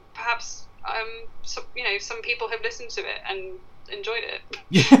 perhaps some people have listened to it and enjoyed it.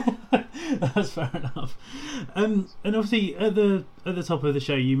 Yeah, that's fair enough. And obviously at the top of the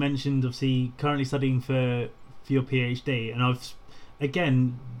show, you mentioned obviously currently studying for your PhD, and I've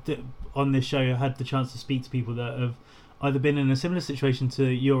again on this show had the chance to speak to people that have either been in a similar situation to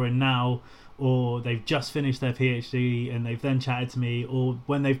you're in now, or they've just finished their PhD and they've then chatted to me, or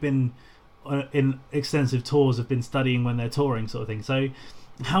when they've been in extensive tours, have been studying when they're touring, sort of thing. So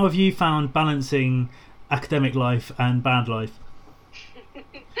how have you found balancing academic life and band life?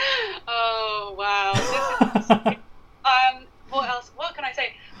 Oh wow. What else? What can I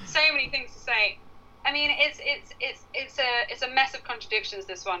say? So many things to say. I mean, it's a mess of contradictions,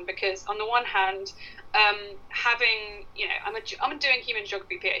 this one, because on the one hand, having, I'm doing human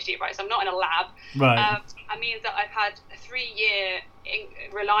geography PhD, right? So I'm not in a lab. Right. I mean that I've had a 3-year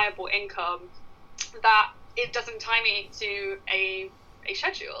reliable income that it doesn't tie me to a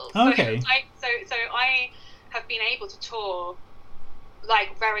schedule. Okay. So I have been able to tour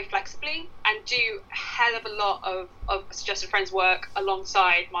like very flexibly and do a hell of a lot of suggested friends work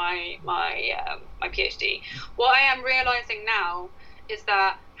alongside my PhD. What I am realizing now is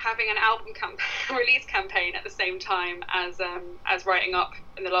that having an album release campaign at the same time as writing up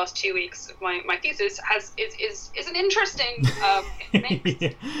in the last 2 weeks of my thesis is an interesting mix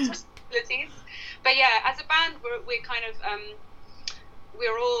of responsibilities. But yeah, as a band, we're kind of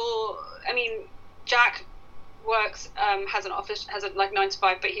we're all, I mean, Jack works has an 9 to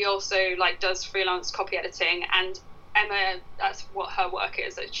 5, but he also like does freelance copy editing, and Emma, that's what her work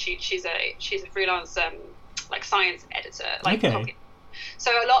is. She's a freelance like science editor, like copy.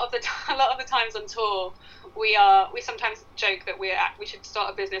 So a lot of the times on tour, we sometimes joke that we should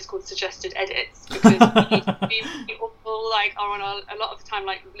start a business called Suggested Edits, because we all like are on a lot of the time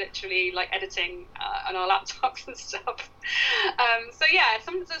like literally like editing on our laptops and stuff. So yeah,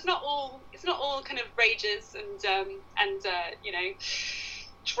 it's not all kind of rages and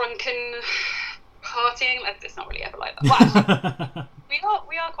drunken partying. It's not really ever like that. Well,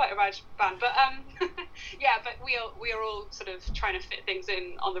 we are quite a rage band, but yeah, but we are all sort of trying to fit things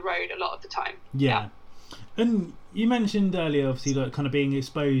in on the road a lot of the time. Yeah. And you mentioned earlier, obviously, like kind of being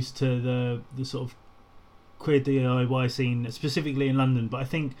exposed to the sort of queer DIY scene, specifically in London. But I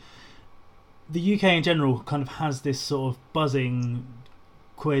think the UK in general kind of has this sort of buzzing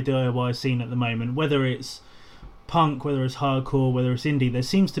queer DIY scene at the moment. Whether it's punk, whether it's hardcore, whether it's indie, there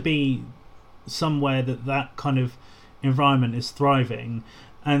seems to be somewhere that kind of environment is thriving.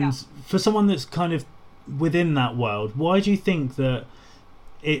 And for someone that's kind of within that world, why do you think that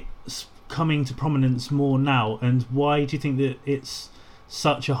it's coming to prominence more now, and why do you think that it's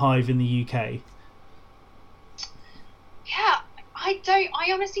such a hive in the UK? Yeah,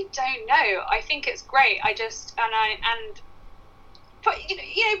 I honestly don't know. I think it's great. But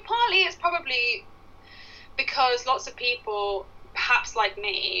partly it's probably because lots of people, perhaps like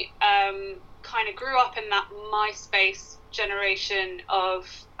me, kind of grew up in that MySpace generation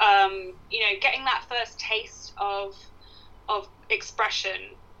of getting that first taste of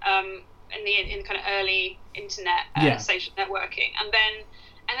expression in the kind of early internet social networking, and then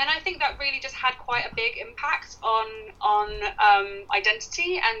I think that really just had quite a big impact on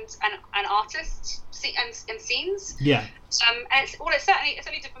identity and artists and scenes. Yeah. And it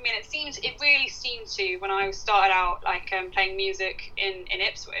certainly did for me, and it really seemed to when I started out like playing music in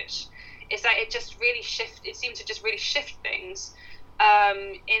Ipswich, is that it seemed to just really shift things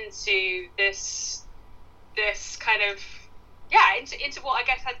into this kind of into what I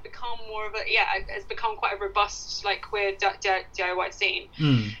guess has become more of has become quite a robust like queer DIY scene.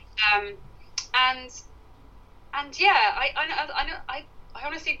 And I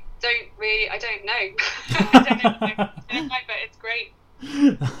honestly I don't know. I don't know, but it's great.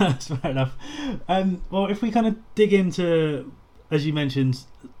 That's fair enough. Well, if we kind of dig into, as you mentioned,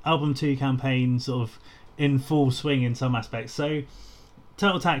 album 2 campaign sort of in full swing in some aspects. So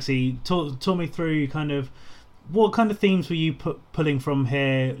Turtle Taxi, talk me through kind of what kind of themes were you pulling from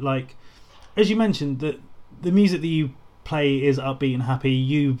here? Like, as you mentioned, that the music that you play is upbeat and happy.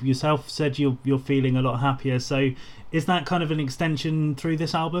 You yourself said you're feeling a lot happier. So is that kind of an extension through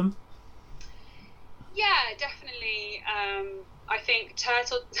this album? Yeah, definitely. I think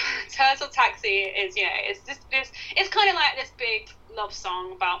Turtle Taxi is it's kind of like this big love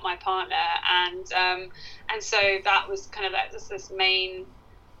song about my partner, and so that was kind of like this main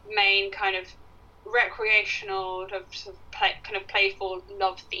kind of recreational kind of playful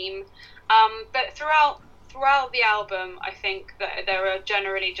love theme. But throughout throughout the album, I think that there are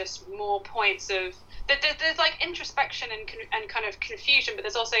generally just more points of there's like introspection and kind of confusion, but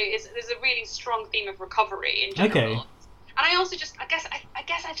there's a really strong theme of recovery in general. Okay. And I also just I guess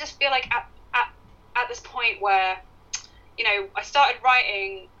I just feel like at this point where, you know, I started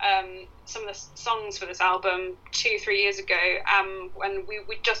writing some of the songs for this album 2-3 years ago, when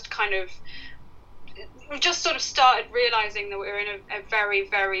we just sort of started realizing that we were in a very,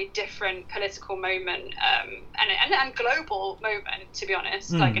 very different political moment, and global moment, to be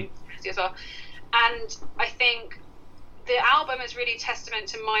honest, like in as well. And I think the album is really testament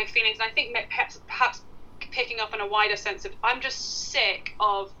to my feelings, and I think perhaps picking up on a wider sense of I'm sick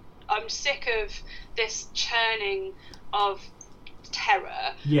of this churning of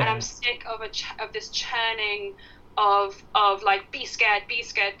terror, and I'm sick of this churning of like be scared,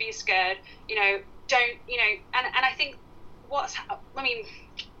 you know, don't, you know, and I think I mean,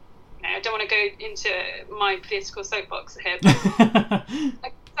 you know, I don't want to go into my political soapbox here, but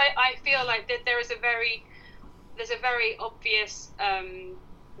I feel like that there's a very obvious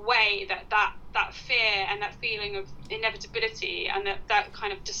way that fear and that feeling of inevitability and that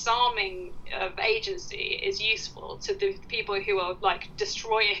kind of disarming of agency is useful to the people who are like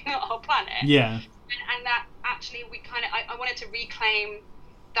destroying our planet. Yeah. And that actually I wanted to reclaim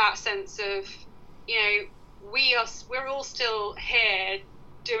that sense of, you know, we're all still here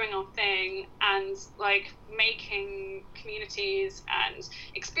doing our thing and like making communities and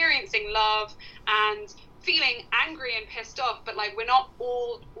experiencing love and feeling angry and pissed off, but like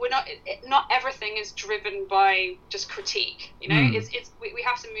not everything is driven by just critique, you know. We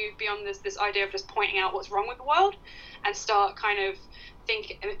have to move beyond this idea of just pointing out what's wrong with the world and start kind of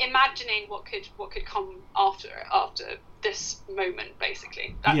imagining what could come after this moment,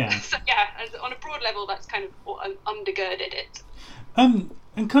 basically. So, on a broad level, that's kind of what undergirded it.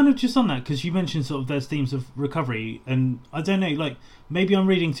 And kind of just on that, because you mentioned sort of there's themes of recovery, and I don't know, like maybe I'm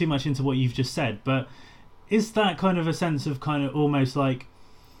reading too much into what you've just said, but is that kind of a sense of kind of almost like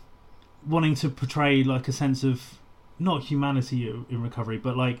wanting to portray like a sense of not humanity in recovery,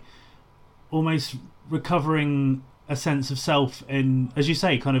 but like almost recovering a sense of self in, as you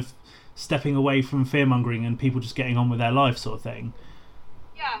say, kind of stepping away from fear-mongering and people just getting on with their life sort of thing?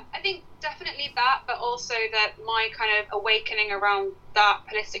 Yeah, I think definitely that, but also that my kind of awakening around that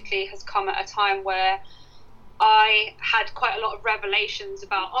politically has come at a time where I had quite a lot of revelations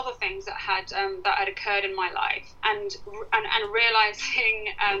about other things that had occurred in my life, and realizing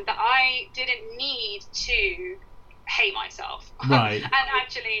that I didn't need to hate myself, right? And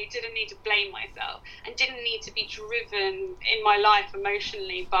actually didn't need to blame myself, and didn't need to be driven in my life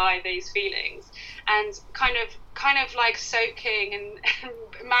emotionally by these feelings, and kind of like soaking and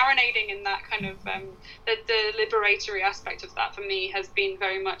marinating in that kind of the liberatory aspect of that for me has been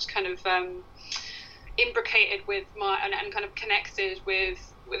very much kind of imbricated with my and kind of connected with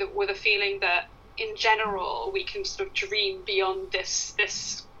a feeling that in general we can sort of dream beyond this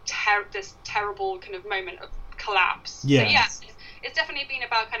terrible kind of moment of collapse. Yeah. So yeah, it's definitely been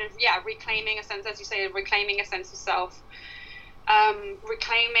about kind of reclaiming a sense, as you say, reclaiming a sense of self,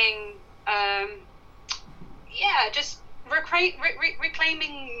 reclaiming just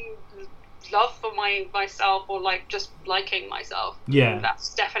reclaiming love for myself, or like just liking myself. Yeah,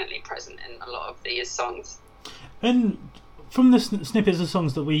 that's definitely present in a lot of these songs. And from the snippets of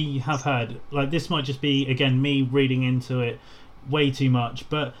songs that we have heard, like this might just be again me reading into it way too much,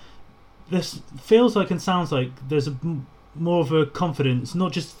 but this feels like and sounds like there's more of a confidence,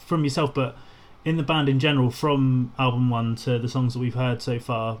 not just from yourself but in the band in general, from album 1 to the songs that we've heard so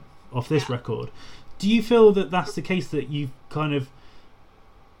far off this record. Do you feel that that's the case, that you've kind of,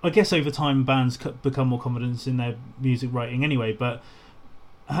 I guess over time bands become more confident in their music writing anyway, but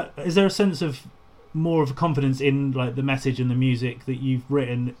is there a sense of more of a confidence in like the message and the music that you've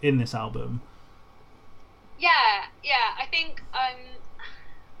written in this album?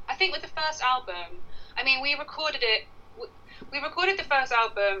 I think with the first album, I mean, we recorded the first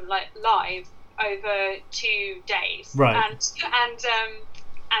album like live over 2 days, right?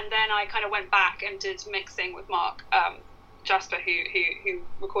 And then I kind of went back and did mixing with Mark Jasper, who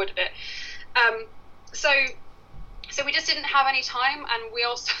recorded it. So we just didn't have any time, and we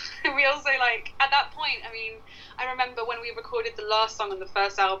also like at that point, I mean, I remember when we recorded the last song on the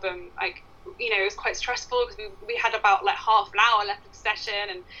first album, like, you know, it was quite stressful because we had about like half an hour left of the session,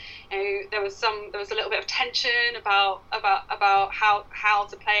 and you know, there was a little bit of tension about how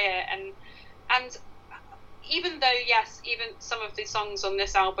to play it, and even though even some of the songs on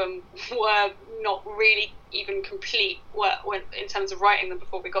this album were not really even complete in terms of writing them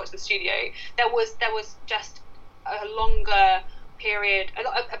before we got to the studio, there was just a longer period,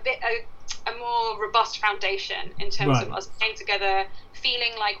 a more robust foundation in terms Right. of us playing together,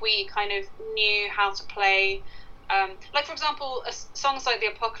 feeling like we kind of knew how to play. Like for example, songs like The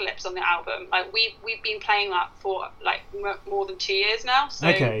Apocalypse on the album, like we've been playing that for like more than 2 years now. So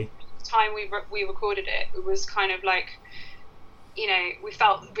Okay. the time we recorded it, it was kind of like, you know, we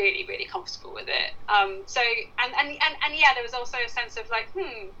felt really, really comfortable with it. So and yeah, there was also a sense of like,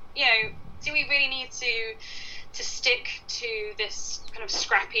 you know, do we really need to stick to this kind of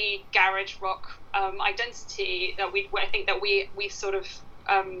scrappy garage rock identity that I think that we sort of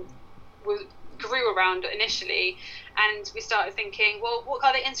grew around initially, and we started thinking, well, what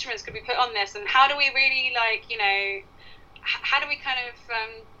other instruments could we put on this, and how do we really, like, you know, how do we kind of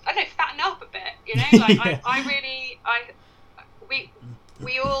I don't know, fatten up a bit, you know, like yeah.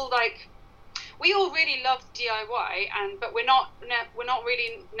 We all really love DIY, but we're not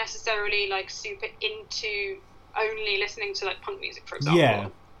really necessarily like super into only listening to like punk music, for example. Yeah.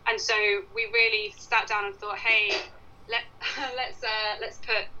 And so we really sat down and thought, hey, let's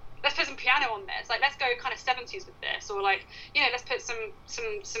put some piano on this. Like, let's go kind of 70s with this, or like, you know, let's put some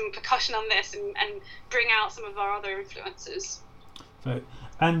percussion on this, and bring out some of our other influences.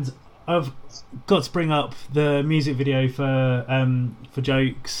 And I've got to bring up the music video for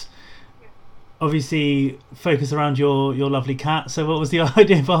Jokes. Yeah. Obviously, focus around your lovely cat. So, what was the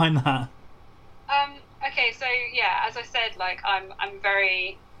idea behind that? Okay, so yeah, as I said, like I'm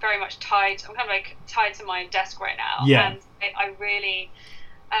very, very much tied. I'm kind of like tied to my desk right now. Yeah. And I really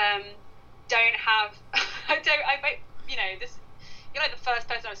don't have. You know, this. You're like the first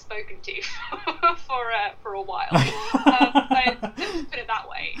person I've spoken to for a while. So just put it that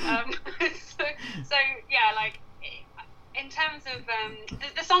way. So yeah, like in terms of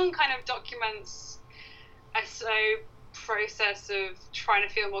the song kind of documents a slow process of trying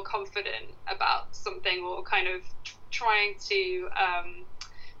to feel more confident about something, or kind of trying to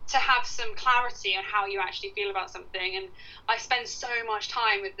have some clarity on how you actually feel about something. And I spend so much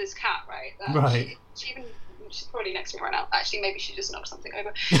time with this cat, right? Right. She's probably next to me right now. Actually, maybe she just knocked something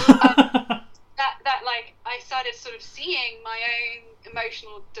over. That like I started sort of seeing my own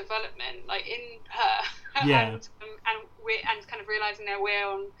emotional development like in her. Yeah. and kind of realizing that we're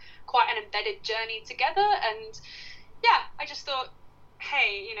on quite an embedded journey together. And yeah, I just thought,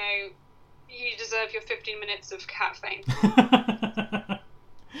 hey, you know, you deserve your 15 minutes of cat fame.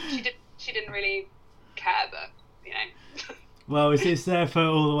 She didn't really care, but you know. Well, it's there for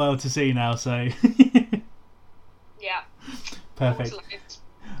all the world to see now, so. Yeah. Perfect.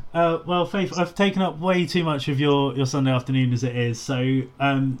 Well, Faith, I've taken up way too much of your Sunday afternoon as it is, so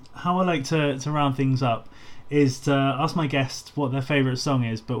how I like to round things up is to ask my guest what their favourite song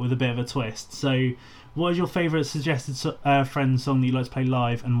is, but with a bit of a twist. So, what is your favourite suggested Friends song that you like to play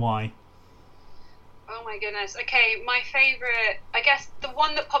live, and why? Oh my goodness. Okay, my favourite, I guess the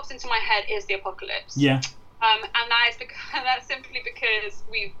one that pops into my head is The Apocalypse. Yeah. And that's simply because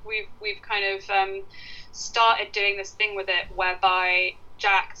we've kind of started doing this thing with it, whereby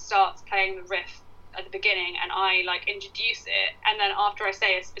Jack starts playing the riff at the beginning, and I like introduce it, and then after I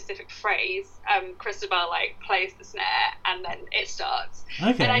say a specific phrase, Christabel like plays the snare, and then it starts.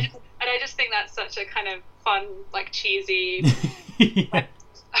 Okay. And I just think that's such a kind of fun, like cheesy, Yeah.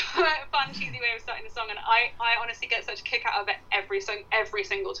 fun cheesy way of starting the song, and I honestly get such a kick out of it every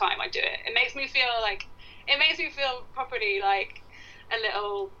single time I do it. It makes me feel properly like a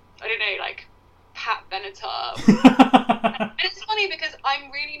little, I don't know, like Pat Benatar. And it's funny because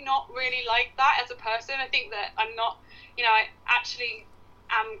I'm really not really like that as a person. I think that I'm not, you know, I actually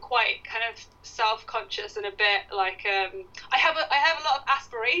am quite kind of self-conscious and a bit like I have a lot of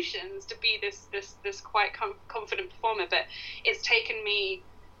aspirations to be this quite confident performer, but it's taken me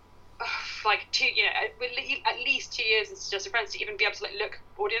like at least 2 years as Just a Friends to even be able to like look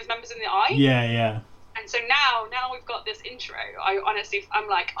audience members in the eye. Yeah. And so now we've got this intro. I'm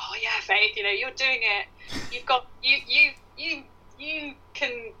like, oh yeah, Faith, you know, you're doing it. You've got you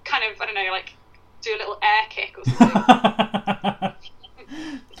can kind of, I don't know, like do a little air kick or something.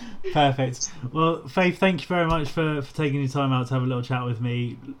 Perfect. Well, Faith, thank you very much for taking your time out to have a little chat with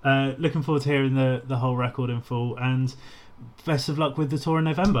me. Looking forward to hearing the whole record in full, and best of luck with the tour in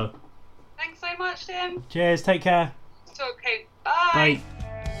November. Thanks so much, Tim. Cheers. Take care. Okay. Bye. Bye.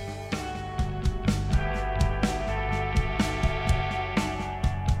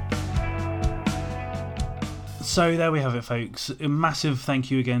 So there we have it, folks. A massive thank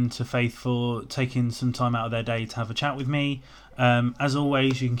you again to Faith for taking some time out of their day to have a chat with me. As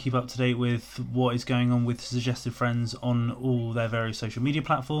always, you can keep up to date with what is going on with Suggested Friends on all their various social media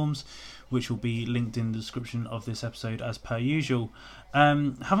platforms, which will be linked in the description of this episode as per usual.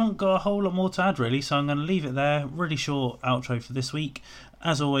 Haven't got a whole lot more to add really, so I'm going to leave it there. Really short outro for this week.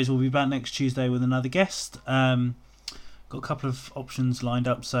 As always, we'll be back next Tuesday with another guest. Got a couple of options lined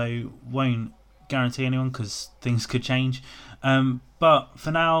up, so won't guarantee anyone because things could change. But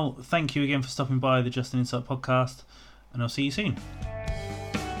for now, thank you again for stopping by the Just an Insight podcast, and I'll see you soon.